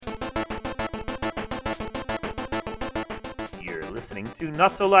listening to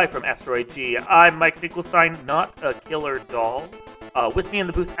Not So Live from Asteroid G. I'm Mike Finkelstein, not a killer doll. With me in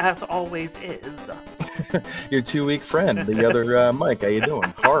the booth, as always, is Your 2-week friend, the other Mike. How you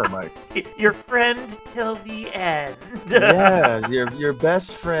doing? Horror Mike. your friend till the end. Yeah, your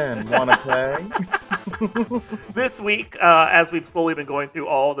best friend. Wanna play? This week, as we've slowly been going through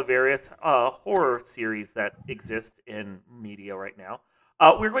all the various horror series that exist in media right now,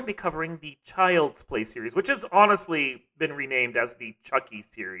 we're going to be covering the Child's Play series, which has honestly been renamed as the Chucky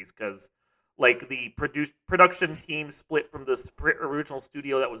series because, like, the production team split from the original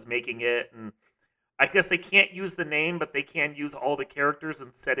studio that was making it, and I guess they can't use the name, but they can use all the characters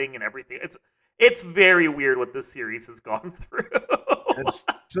and setting and everything. It's very weird what this series has gone through. It's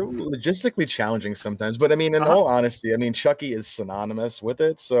so logistically challenging sometimes, but I mean, in Uh-huh. all honesty, I mean, Chucky is synonymous with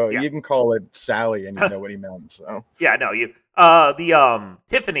it, so Yeah. you can call it Sally and you know what he meant. So Yeah, no,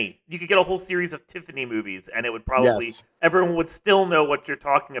 Tiffany. You could get a whole series of Tiffany movies, and it would probably yes, everyone would still know what you're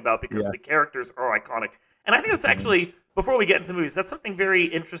talking about because yeah, the characters are iconic. And I think that's mhm, actually, before we get into the movies, that's something very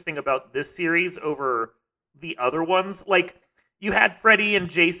interesting about this series over the other ones. Like, you had Freddy and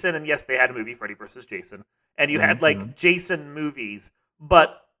Jason, and yes, they had a movie, Freddy versus Jason, and you had like mhm. Jason movies,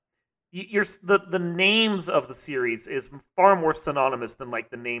 but the names of the series is far more synonymous than like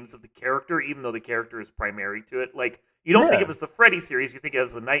the names of the character, even though the character is primary to it. Like, you don't think of Yeah, it as the Freddy series, you think of it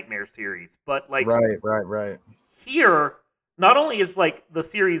as the Nightmare series. But like right. here, not only is like the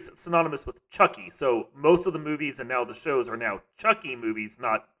series synonymous with Chucky, so most of the movies and now the shows are now Chucky movies,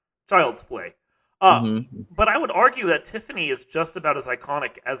 not Child's Play. Uh, hmm but I would argue that Tiffany is just about as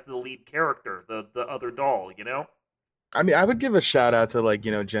iconic as the lead character, the other doll. You know? I mean, I would give a shout out to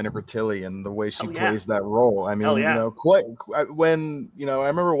Jennifer Tilly and the way she Hell yeah, plays that role. I hell mean, yeah. when I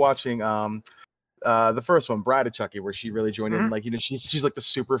remember watching the first one, Bride of Chucky, where she really joined in. Hmm. Like, she's like the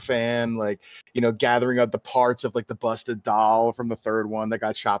super fan, like, gathering up the parts of like the busted doll from the third one that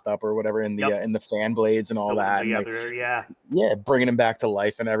got chopped up or whatever Yep. in the fan blades and all Sewing them that, and like, together, yeah. yeah, bringing him back to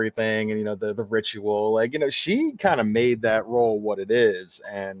life and everything, and the ritual, like, she kind of made that role what it is,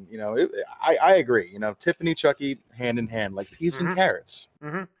 and I agree. Tiffany, Chucky, hand in hand, like peas and Hmm. carrots.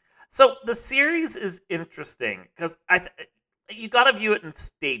 Hmm. So the series is interesting because you got to view it in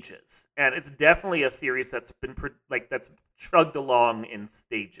stages, and it's definitely a series that's been that's chugged along in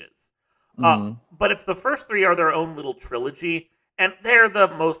stages. Uh, Hmm. but it's the first three are their own little trilogy, and they're the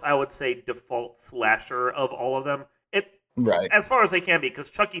most, I would say, default slasher of all of them. It Right. as far as they can be, because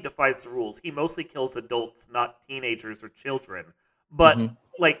Chucky defies the rules. He mostly kills adults, not teenagers or children. But Hmm.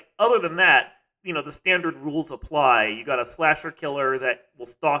 like other than that, the standard rules apply. You got a slasher killer that will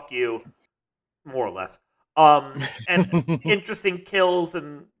stalk you, more or less. And interesting kills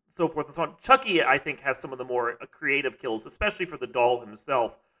and so forth and so on. Chucky, I think, has some of the more creative kills, especially for the doll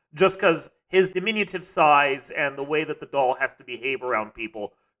himself, just because his diminutive size and the way that the doll has to behave around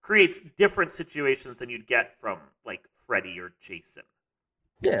people creates different situations than you'd get from like Freddy or Jason.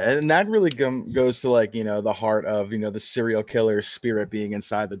 Yeah, and that really goes to the heart of the serial killer's spirit being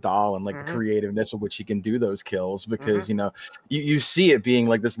inside the doll and like the Hmm. creativeness of which he can do those kills Hmm. because you see it being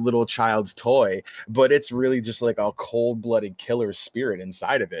like this little child's toy, but it's really just like a cold-blooded killer's spirit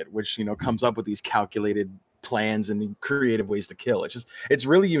inside of it, which comes up with these calculated plans and creative ways to kill. It's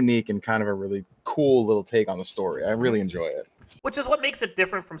really unique and kind of a really cool little take on the story. I Hmm. really enjoy it. Which is what makes it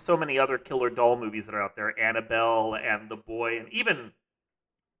different from so many other killer doll movies that are out there, Annabelle and The Boy, and even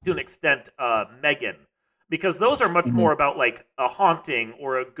to an extent, Megan, because those are much Hmm. more about like a haunting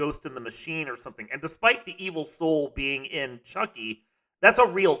or a ghost in the machine or something. And despite the evil soul being in Chucky, that's a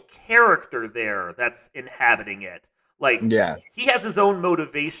real character there that's inhabiting it. Like, Yeah. he has his own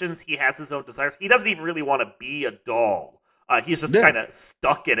motivations, he has his own desires. He doesn't even really want to be a doll. He's just Yeah. kind of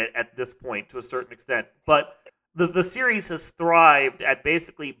stuck in it at this point to a certain extent. But the series has thrived at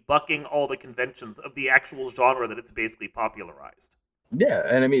basically bucking all the conventions of the actual genre that it's basically popularized. Yeah,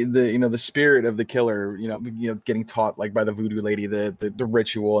 and I mean the spirit of the killer, getting taught like by the voodoo lady the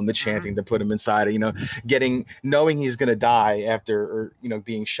ritual and the Hmm. chanting to put him inside, getting knowing he's gonna die after or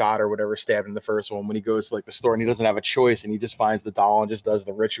being shot or whatever, stabbed in the first one when he goes to like the store and he doesn't have a choice and he just finds the doll and just does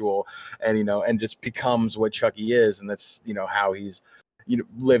the ritual and and just becomes what Chucky is, and that's how he's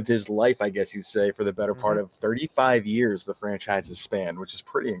lived his life, I guess you'd say, for the better Hmm. part of 35 years the franchise has spanned, which is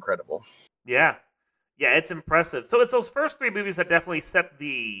pretty incredible. Yeah. Yeah, it's impressive. So it's those first three movies that definitely set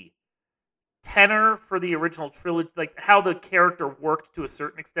the tenor for the original trilogy, like how the character worked to a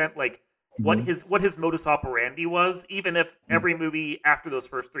certain extent, like Hmm. what his modus operandi was, even if every movie after those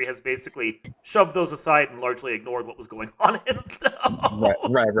first three has basically shoved those aside and largely ignored what was going on in Right,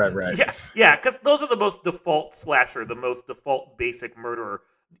 those. right. Yeah, because those are the most default slasher, the most default basic murderer.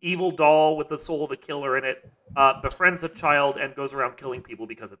 evil doll with the soul of a killer in it, befriends a child and goes around killing people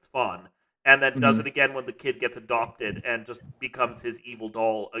because it's fun, and then does Hmm. it again when the kid gets adopted and just becomes his evil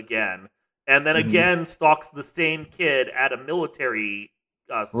doll again, and then Hmm. again stalks the same kid at a military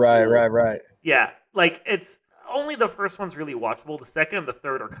Right, school. right, right. Yeah, like it's only the first one's really watchable. The second and the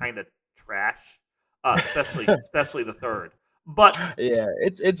third are kind of trash, especially the third. But Yeah,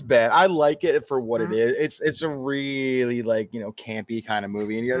 it's bad. I like it for what it mhm, is. It's a really like campy kind of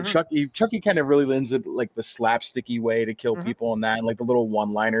movie, and mhm, Chucky kind of really lends it like the slapsticky way to kill mhm. people and that, and like the little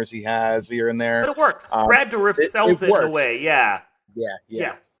one-liners he has here and there. But it works. Um, Brad Dourif it sells it in a works. way. Yeah, Yeah,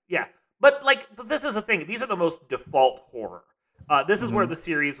 yeah. yeah, yeah. But like this is the thing. These are the most default horror. This is where Hmm. the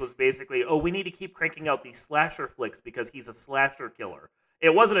series was basically, oh, we need to keep cranking out these slasher flicks because he's a slasher killer.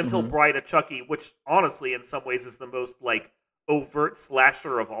 It wasn't until Hmm. Bride of Chucky, which honestly, in some ways, is the most like overt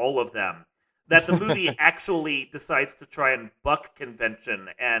slasher of all of them, that the movie actually decides to try and buck convention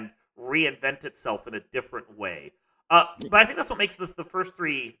and reinvent itself in a different way. But I think that's what makes the first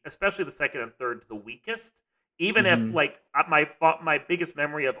three, especially the second and third, the weakest. Even if Hmm. like my biggest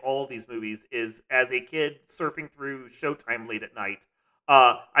memory of all of these movies is as a kid surfing through Showtime late at night.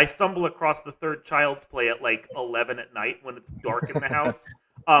 I stumble across the third Child's Play at like 11 at night when it's dark in the house.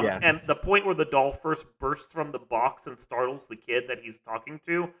 Yeah. And the point where the doll first bursts from the box and startles the kid that he's talking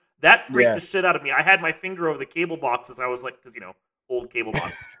to, that freaked Yeah. the shit out of me. I had my finger over the cable box as I was like, because old cable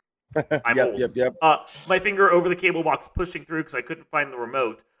box. I'm Yep. old. Yep. Yep. My finger over the cable box pushing through because I couldn't find the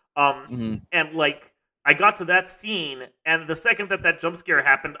remote. Hmm. And like I got to that scene, and the second that jump scare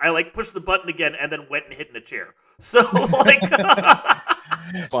happened, I like pushed the button again and then went and hid in a chair. So like,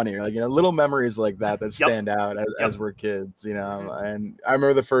 Funny, like little memories like that yep, stand out as yep, we're kids, hmm and I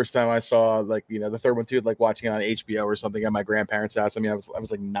remember the first time I saw like the third one too, like watching it on HBO or something at my grandparents' house. I mean, I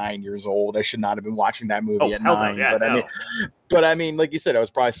was like 9 years old. I should not have been watching that movie Oh at hell no, nine, yeah, but I mean, no. like you said, I was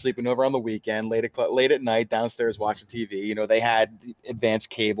probably sleeping over on the weekend, late at night, downstairs watching TV. They had advanced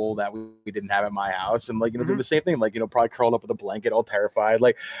cable that we didn't have at my house, and like doing hmm the same thing, like probably curled up with a blanket, all terrified.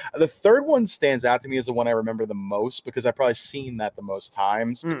 Like the third one stands out to me as the one I remember the most because I've probably seen that the most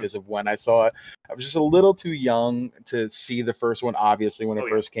times Mm. because of when I saw it. I was just a little too young to see the first one, obviously, when it Oh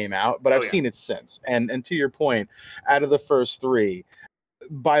yeah, first came out, but oh I've yeah. seen it since. And to your point, out of the first three,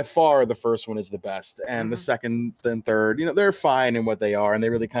 by far the first one is the best, and the hmm second and third, they're fine in what they are, and they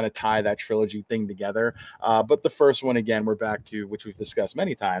really kind of tie that trilogy thing together. But the first one, again, we're back to which we've discussed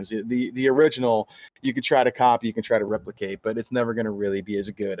many times. The original, you could try to copy, you can try to replicate, but it's never going to really be as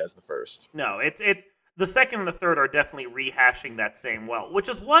good as the first. No, it's the second and the third are definitely rehashing that same well, which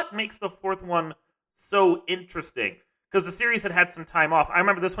is what makes the fourth one so interesting. Because the series had some time off. I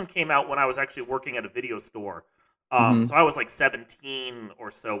remember this one came out when I was actually working at a video store. Hmm. So I was like 17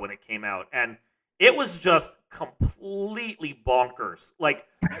 or so when it came out, and it was just completely bonkers. Like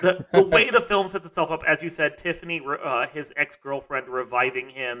the way the film sets itself up, as you said, Tiffany, his ex girlfriend, reviving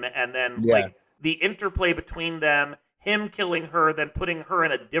him, and then Yeah. like the interplay between them, him killing her, then putting her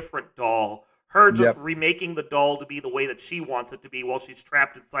in a different doll, her just Yep. remaking the doll to be the way that she wants it to be while she's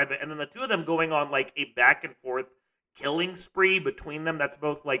trapped inside of it, and then the two of them going on like a back and forth killing spree between them. That's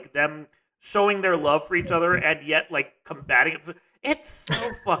both like them showing their love for each other and yet like combating it. It's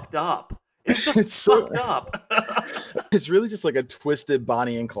so fucked up. It's just It's so fucked up. it's really just like a twisted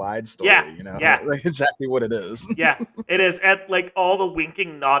Bonnie and Clyde Yeah, story, yeah, like exactly what it is. yeah. It is. At like all the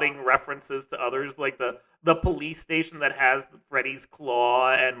winking, nodding references to others, like the police station that has Freddy's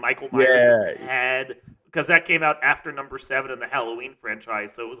claw and Michael Myers' Yeah. head, because that came out after number 7 in the Halloween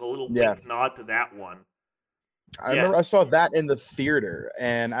franchise. So it was a little Yeah. wink nod to that one. I Yeah, remember I saw that in the theater,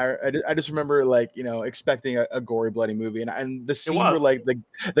 and I just remember like expecting a gory, bloody movie, and the it scene where was. like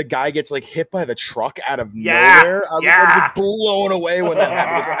the guy gets like hit by the truck out of Yeah, nowhere. I was like yeah. blown away when that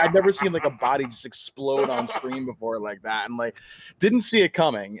happened because I'd never seen like a body just explode on screen before like that, and like didn't see it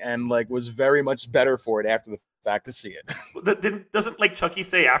coming, and like was very much better for it after the fact to see it. Doesn't like Chucky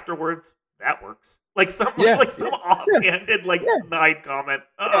say afterwards that works? Like some Yeah, like yeah, some yeah, offhanded like yeah. snide comment.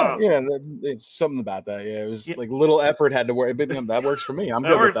 Yeah, yeah, it's something about that. Yeah, it was Yeah, like little effort had to work, but that works for me. I'm that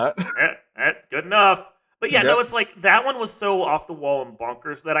good with works. that. Good enough. But yeah, no, Yep. it's like that one was so off the wall and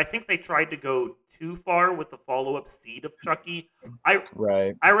bonkers that I think they tried to go too far with the follow up Seed of Chucky. I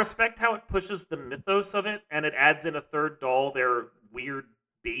Right. I respect how it pushes the mythos of it and it adds in a third doll, their weird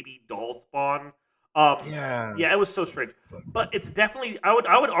baby doll spawn. Yeah. Yeah, it was so strange. But it's definitely I would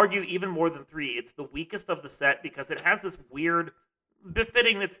argue even more than 3. It's the weakest of the set because it has this weird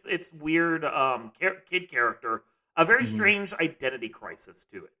befitting its weird kid character, a very Mhm. strange identity crisis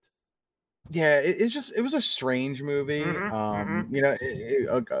to it. Yeah, it was a strange movie. Mhm,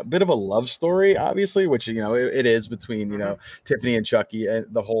 mhm, A bit of a love story, obviously, which it is between mhm, Tiffany and Chucky and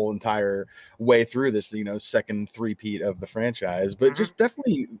the whole entire way through this second three-peat of the franchise, but mhm. just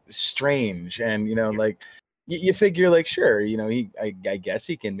definitely strange. And Yeah. like you figure like sure, I guess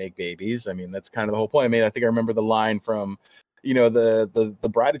he can make babies. I mean, that's kind of the whole point. I mean, I think I remember the line from the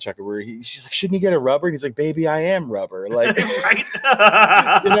Bride of Chucky where she's like, shouldn't you get a rubber? And he's like, baby, I am rubber. Like Right?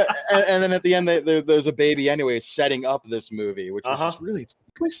 and then at the end, there's a baby anyway setting up this movie, which was Uh-huh. just really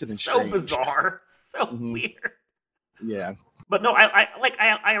twisted and So strange. bizarre. So Hmm. weird. Yeah. But no,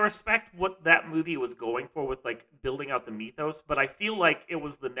 I respect what that movie was going for with like building out the mythos, but I feel like it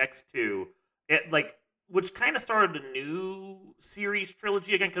was the next two, it like which kind of started a new series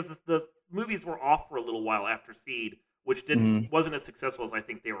trilogy again because the movies were off for a little while after Seed, which didn't Hmm. wasn't as successful as I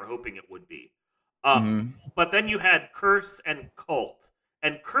think they were hoping it would be. Uh, Hmm. but then you had Curse and Cult,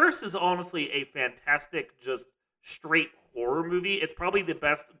 and Curse is honestly a fantastic, just straight horror movie. It's probably the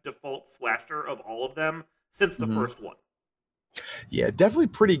best default slasher of all of them since the Hmm. first one. Yeah, definitely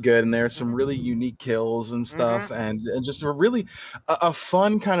pretty good. And there's some Mhm. really unique kills and stuff, Mhm. and just a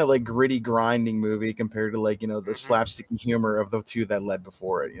fun kind of like gritty grinding movie compared to like the Mhm. slapstick humor of the two that led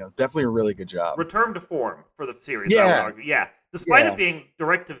before it. Definitely a really good job. Return to form for the series, I would Yeah. argue. Yeah. Despite it Yeah. being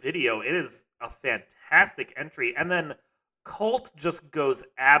direct to video, it is a fantastic entry. And then Cult just goes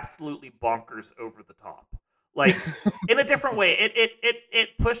absolutely bonkers over the top. Like in a different way.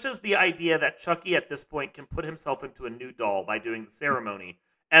 It pushes the idea that Chucky at this point can put himself into a new doll by doing the ceremony.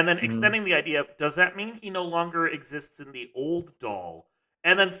 And then Hmm. extending the idea of does that mean he no longer exists in the old doll?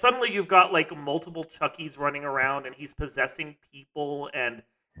 And then suddenly you've got like multiple Chuckies running around and he's possessing people and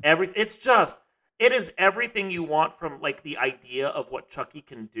everything. It is everything you want from like the idea of what Chucky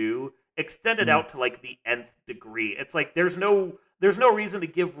can do extended Hmm. out to like the nth degree. It's like there's no reason to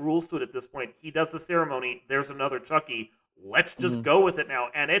give rules to it at this point. He does the ceremony, there's another Chucky. Let's just Hmm. go with it now,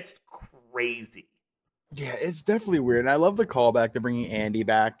 and it's crazy. Yeah, it's definitely weird, and I love the callback to bringing Andy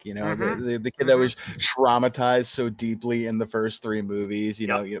back. Mhm. The kid that Mhm. was traumatized so deeply in the first three movies.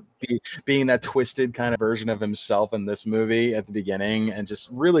 Yep. Being that twisted kind of version of himself in this movie at the beginning, and just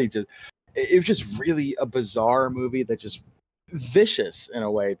really it was just really a bizarre movie that just vicious in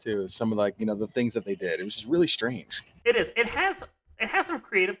a way too. Some of like the things that they did, it was just really strange. It is. It has some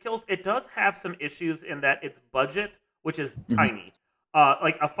creative kills. It does have some issues in that its budget, which is Hmm. tiny,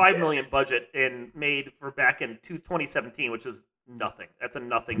 like a 5 million Yeah, budget in made for back in 2017, which is nothing. That's a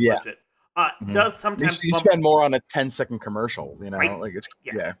nothing yeah. budget. Hmm. Does sometimes You bump spend more on a 10-second commercial, right. like it's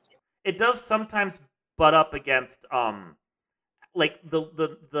Yeah, yeah. it does sometimes butt up against like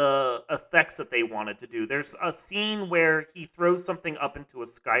the effects that they wanted to do. There's a scene where he throws something up into a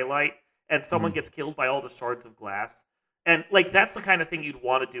skylight and someone Hmm. gets killed by all the shards of glass. And like that's the kind of thing you'd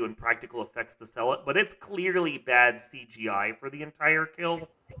want to do in practical effects to sell it, but it's clearly bad CGI for the entire kill.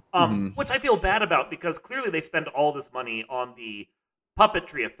 Hmm. Which I feel bad about because clearly they spend all this money on the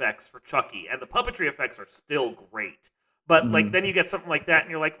puppetry effects for Chucky, and the puppetry effects are still great. But like Hmm. then you get something like that, and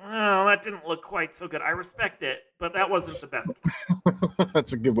you're like, oh, that didn't look quite so good. I respect it, but that wasn't the best kill.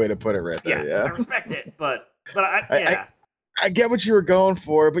 That's a good way to put it right Yeah, there. Yeah. I respect it, but I, I yeah. I get what you were going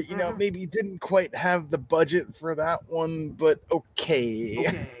for, but Hmm. maybe you didn't quite have the budget for that one, but okay.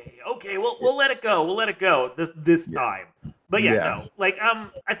 Okay, we'll let it go. We'll let it go this Yeah. time. But yeah, Yeah. no, like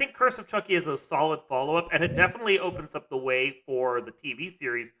I think Curse of Chucky is a solid follow up, and it definitely opens up the way for the TV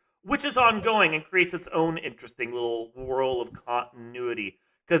series, which is ongoing and creates its own interesting little whirl of continuity.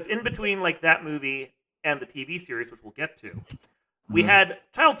 Because in between like that movie and the TV series, which we'll get to, we Mhm. had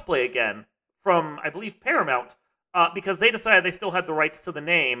Child's Play again from I believe Paramount because they decided they still had the rights to the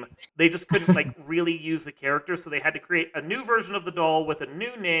name. They just couldn't like really use the characters, so they had to create a new version of the doll with a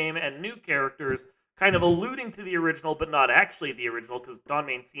new name and new characters, kind of alluding to the original, but not actually the original because Don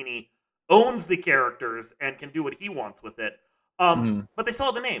Mancini owns the characters and can do what he wants with it. Mhm. But they still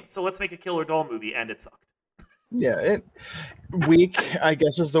have the name, so let's make a killer doll movie, and it sucked. Yeah, weak, I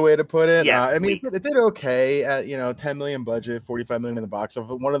guess is the way to put it. Yes, I mean, weak. it did okay at 10 million budget, 45 million in the box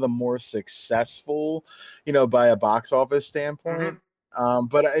office. One of the more successful, by a box office Hmm. standpoint.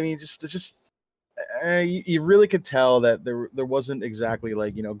 But I mean, you really could tell that there wasn't exactly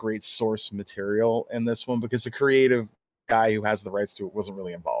like great source material in this one because the creative guy who has the rights to it wasn't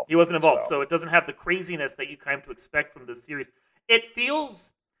really He involved. wasn't involved, So. so it doesn't have the craziness that you come to expect from this series. It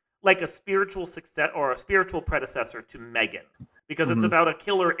feels like a spiritual success or a spiritual predecessor to Megan because it's Hmm. about a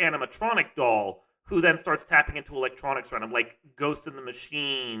killer animatronic doll who then starts tapping into electronics around him, like Ghost in the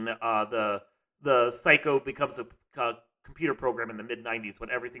Machine. The Psycho becomes a computer program in the mid '90s when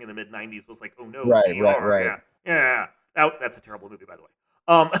everything in the mid '90s was like, oh no, Right, right, VR. right. Yeah, yeah. That's a terrible movie, by the way.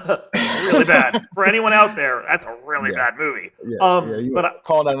 Really bad. For anyone out there, that's a really Yeah, bad movie. yeah. You But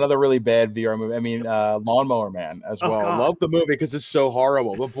calling out another really bad VR movie. I mean, Lawnmower Man as oh well. god, Love the movie because it's so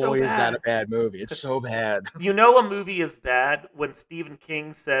horrible, it's but so boy, is that a bad. bad movie. It's so bad. You know a movie is bad when Stephen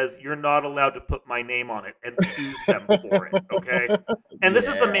King says you're not allowed to put my name on it and sues them for it. Okay, and this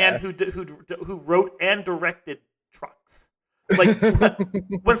is the man Yeah. who wrote and directed Trucks. Like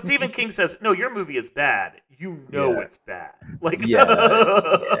when Stephen King says no, your movie is bad, you know Yeah. it's bad. Like Yeah,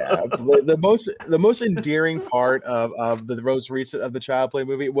 yeah. The most endearing part of the most recent of the Child Play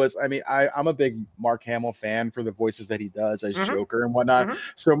movie was, I mean, I'm a big Mark Hamill fan for the voices that he does as hmm Joker and whatnot. hmm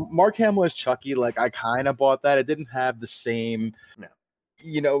So Mark Hamill as Chucky, like I kind of bought that. It didn't have the same,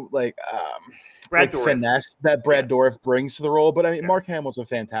 no, Brad like Dourif. finesse that Yeah, Brad Dourif brings to the role. But I mean, yeah, Mark Hamill's a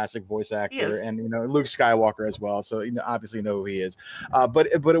fantastic voice he actor, is. and Luke Skywalker as well. So obviously know who he is. But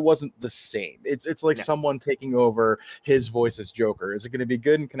it wasn't the same. It's like No. someone taking over his voice as Joker. Is it going to be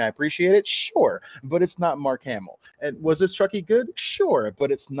good, and can I appreciate it? Sure, but it's not Mark Hamill. And was this Chucky good? Sure,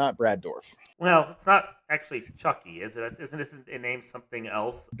 but it's not Brad Dourif. Well, it's not actually Chucky, is it? Isn't it named something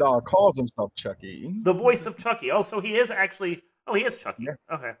else? Dog calls himself Chucky. The voice of Chucky. Oh, so he is actually. Oh, he is Chucky. Yeah,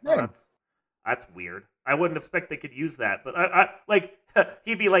 Okay. Oh, yeah. that's weird. I wouldn't expect they could use that, but I like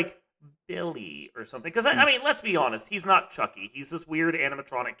he'd be like Billy or something. Because I mean, let's be honest, he's not Chucky. He's this weird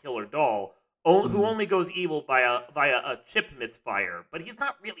animatronic killer doll who Mhm. only goes evil via a chip misfire. But he's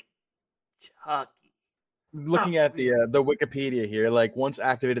not really Chucky. Not Looking at really. the Wikipedia here, like once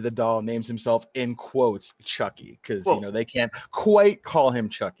activated, the doll names himself in quotes Chucky because Quote. they can't quite call him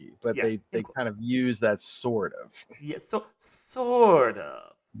Chucky, but Yeah, they in kind quotes. of use that sort of. Yeah, so sort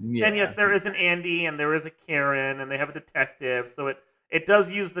of. And yes, Yeah. there is an Andy and there is a Karen and they have a detective, so it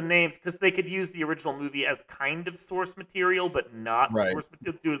does use the names because they could use the original movie as kind of source material, but not Right. source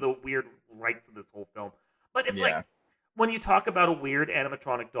material due to the weird rights of this whole film. But it's like Yeah. when you talk about a weird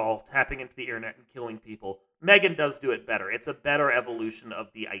animatronic doll tapping into the internet and killing people, Megan does do it better. It's a better evolution of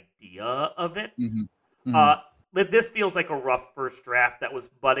the idea of it. Hmm. Hmm. Uh, this feels like a rough first draft that was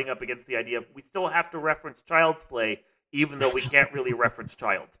butting up against the idea of we still have to reference Child's Play, even though we can't really reference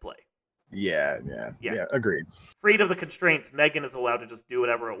Child's Play. Yeah. Yeah. Yeah. Yeah. Agreed. Freed of the constraints, Megan is allowed to just do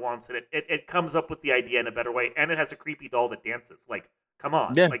whatever it wants, and it comes up with the idea in a better way, and it has a creepy doll that dances. Like, come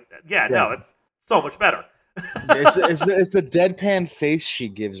on. Yeah. Like, yeah, Yeah. no, it's so much better. It's the deadpan face she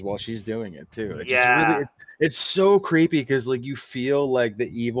gives while she's doing it too. It just really Yeah. it's so creepy because like you feel like the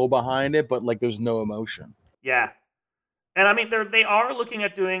evil behind it, but like there's no emotion. Yeah. And I mean, they are looking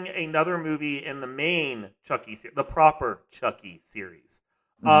at doing another movie in the main Chucky, the proper Chucky series.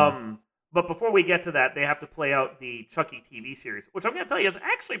 Hmm. But before we get to that, they have to play out the Chucky TV series, which I'm going to tell you is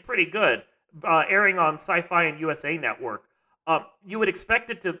actually pretty good, airing on Sci-Fi and USA Network. You would expect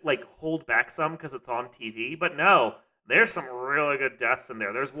it to like hold back some because it's on TV, but no, there's some really good deaths in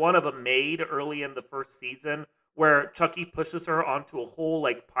there. There's one of a maid early in the first season where Chucky pushes her onto a whole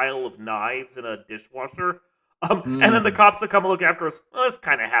like pile of knives in a dishwasher. And then the cops that come and look after us. Well, this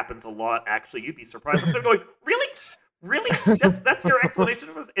kind of happens a lot. Actually, you'd be surprised. I'm sort of going, really, really? That's your explanation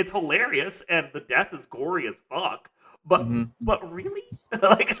of this? It's hilarious, and the death is gory as fuck. But Hmm. but really,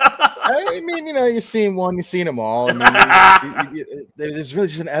 like, I mean, you've seen one, you've seen them all. I mean, there's really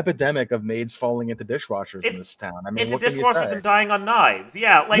just an epidemic of maids falling into dishwashers in it this town. I mean, into what can you dishwashers say? and dying on knives.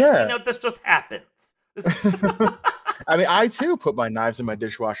 Yeah, like Yeah. this just happens. This, I mean, I too put my knives in my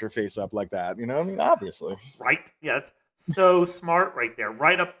dishwasher face up like that. I mean, obviously. right? Yeah, it's so smart right there,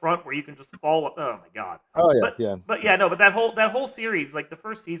 right up front where you can just fall. Oh my god! Oh yeah, But yeah, but yeah. yeah, no, but that whole series, like the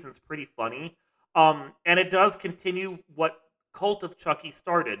first season's pretty funny. And it does continue what Cult of Chucky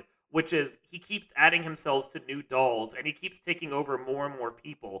started, which is he keeps adding himself to new dolls, and he keeps taking over more and more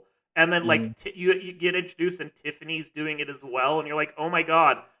people. And then Hmm. like you get introduced, and Tiffany's doing it as well, and you're like, oh my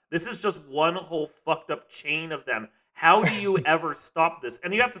god, this is just one whole fucked up chain of them. How do you ever stop this?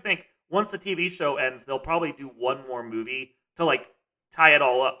 And you have to think once the TV show ends, they'll probably do one more movie to like tie it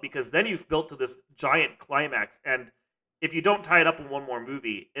all up because then you've built to this giant climax. And if you don't tie it up in one more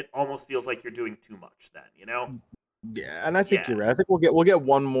movie, it almost feels like you're doing too much then, you know? Yeah, and I think Yeah. you're right. I think we'll get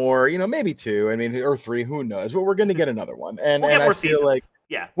one more, maybe two. I mean, or three, who knows? But we're going to get another one, and We'll and get I more feel like seasons.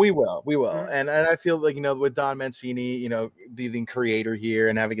 Yeah. we will, Mhm. and I feel like with Don Mancini, being creator here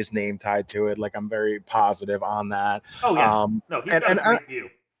and having his name tied to it, like I'm very positive on that. Oh yeah. Um, No, he's and got a and I, great view.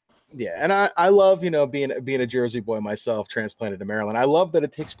 yeah, and I love being a Jersey boy myself, transplanted to Maryland. I love that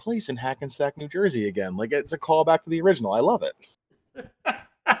it takes place in Hackensack, New Jersey again. Like it's a callback to the original. I love it.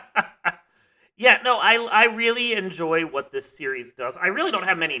 Yeah, no, I really enjoy what this series does. I really don't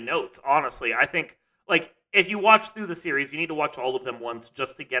have many notes, honestly. I think like if you watch through the series, you need to watch all of them once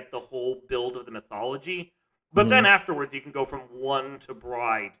just to get the whole build of the mythology. But then afterwards, you can go from one to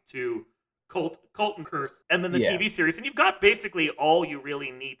Bride to Cult and Curse, and then the Yeah. TV series, and you've got basically all you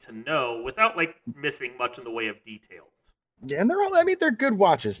really need to know without like missing much in the way of details. Yeah, and they're all. I mean, they're good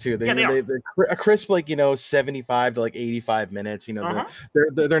watches too. Yeah, they are. They're a crisp, like 75 to like 85 minutes. Uh-huh.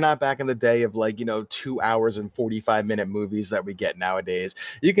 They're not back in the day of like 2 hours and 45-minute movies that we get nowadays.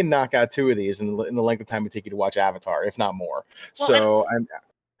 You can knock out two of these in the length of time it take you to watch Avatar, if not more. Well, and So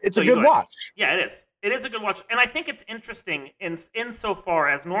it's so a you good go ahead. watch. Yeah, it is. It is a good watch, and I think it's interesting in so far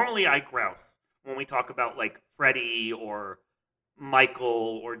as normally I grouse when we talk about like Freddy or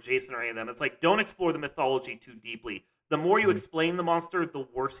Michael or Jason or any of them. It's like don't explore the mythology too deeply. The more you Mhm. explain the monster, the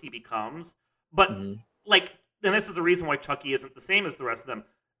worse he becomes. But Mhm. like, and this is the reason why Chucky isn't the same as the rest of them.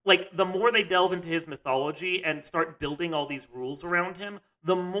 Like, the more they delve into his mythology and start building all these rules around him,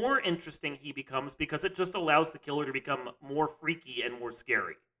 the more interesting he becomes because it just allows the killer to become more freaky and more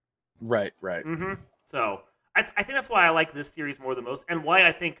scary. Right. So I think that's why I like this series more than most, and why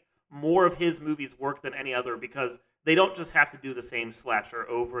I think more of his movies work than any other, because they don't just have to do the same slasher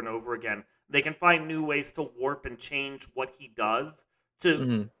over and over again. They can find new ways to warp and change what he does to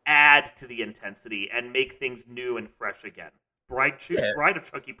hmm add to the intensity and make things new and fresh again. Yeah, Bride of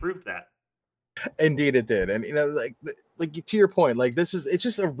Chucky proved that. indeed it did, and like to your point, like it's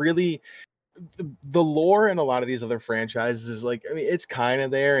just a really the lore in a lot of these other franchises is like, I mean, it's kind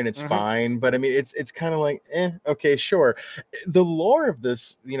of there and it's Hmm. fine, but I mean, it's kind of like, okay, sure. The lore of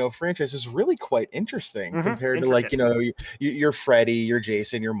this, franchise is really quite interesting Hmm. compared to like, Intricate. you're Freddy, you're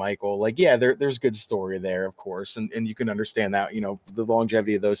Jason, you're Michael. Like, yeah, there's good story there, of course, and you can understand that, the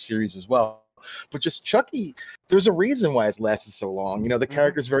longevity of those series as well. But just Chucky, there's a reason why it's lasted so long. The Hmm.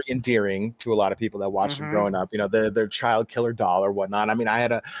 character's very endearing to a lot of people that watched it Hmm. growing up. Their child killer doll or whatnot. I mean, I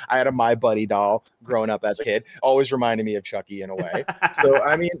had a My Buddy doll growing up as a kid, always reminded me of Chucky in a way. So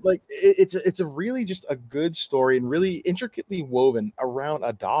I mean, like it's a really just a good story and really intricately woven around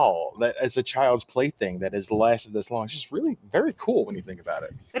a doll that as a child's plaything that has lasted this long. It's just really very cool when you think about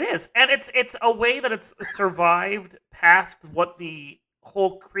it. It is, and it's a way that it's survived past what the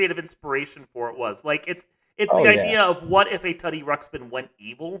whole creative inspiration for it was. Like it's Oh the yeah. idea of what if a Teddy Ruxpin went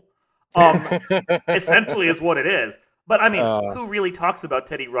evil. Essentially is what it is. But I mean, uh, who really talks about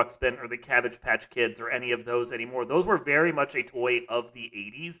Teddy Ruxpin or the Cabbage Patch Kids or any of those anymore? Those were very much a toy of the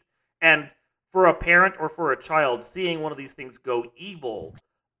 80s. And for a parent or for a child, seeing one of these things go evil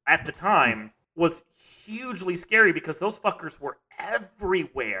at the time was hugely scary because those fuckers were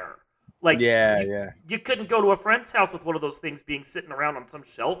everywhere. Like yeah, you yeah. you couldn't go to a friend's house with one of those things being sitting around on some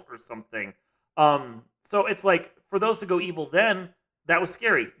shelf or something. So it's like for those to go evil then, that was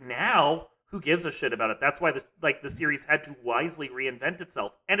scary. Now, who gives a shit about it? That's why the series had to wisely reinvent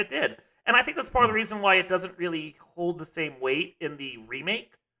itself, and it did. And I think that's part of the reason why it doesn't really hold the same weight in the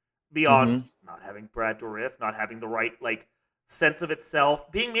remake, beyond Mm-hmm. not having Brad Dourif, not having the right sense of itself,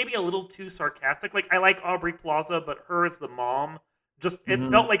 being maybe a little too sarcastic. Like I like Aubrey Plaza, but her as the mom, just it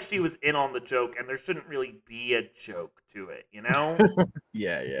Mm-hmm. felt like she was in on the joke, and there shouldn't really be a joke to it, you know?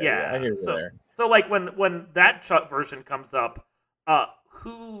 Yeah. I Yeah. hear you So there. so like when that Chuck version comes up,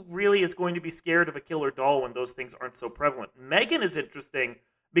 who really is going to be scared of a killer doll when those things aren't so prevalent? Megan is interesting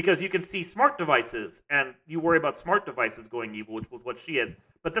because you can see smart devices and you worry about smart devices going evil, which was what she is.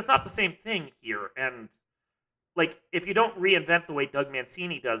 But that's not the same thing here. And like if you don't reinvent the way Doug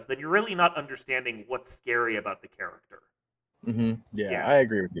Mancini does, then you're really not understanding what's scary about the character. Mm-hmm. Yeah, Yeah. I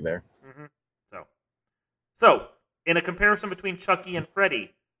agree with you there. Hmm. So so in a comparison between Chucky and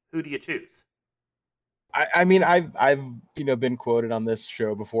Freddy, who do you choose? I mean, I've been quoted on this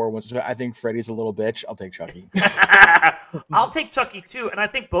show before. Once I think Freddy's a little bitch. I'll take Chucky. I'll take Chucky too, and I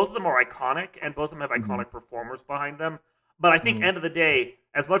think both of them are iconic, and both of them have hmm iconic performers behind them. But I think, hmm end of the day,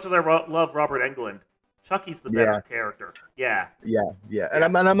 as much as I love Robert Englund, Chucky's the better Yeah, character. Yeah, yeah. And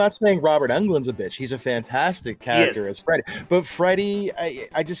yeah, I'm not saying Robert Englund's a bitch. He's a fantastic he is. character as Freddy. But Freddy,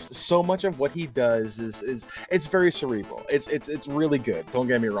 I just so much of what he does is it's very cerebral. It's really good. Don't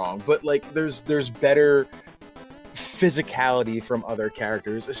get me wrong. But like, there's better physicality from other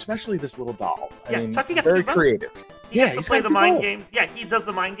characters, especially this little doll. I Yeah, mean, Chucky gets to do very both. creative. He Yeah, gets to he's play got the to do mind both. games. Yeah, he does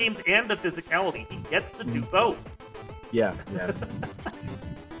the mind games and the physicality. He gets to do Mhm. both. Yeah.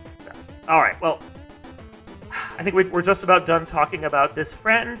 All right, well, I think we're just about done talking about this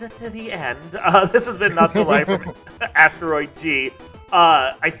friend to the end. This has been Not So Live from Asteroid G.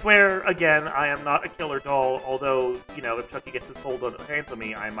 I swear, again, I am not a killer doll, although, if Chucky gets his hands on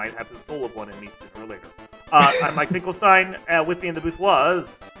me, I might have the soul of one in me sooner or later. I'm Mike Finkelstein. With me in the booth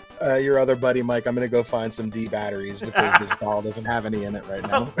was... Your other buddy, Mike, I'm going to go find some D batteries because this doll doesn't have any in it right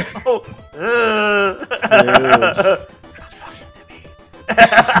now. oh, Yes. Stop talking to me.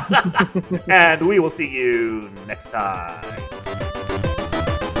 And we will see you next time.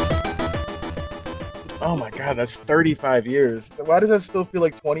 Oh my god, that's 35 years. Why does that still feel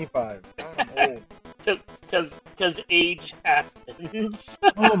like 25? God, I'm old. Because age happens.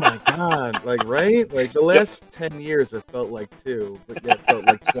 Oh my god, like, right? Like, the last 10 years it felt like 2, but yet felt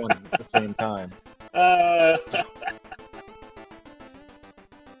like 20 at the same time.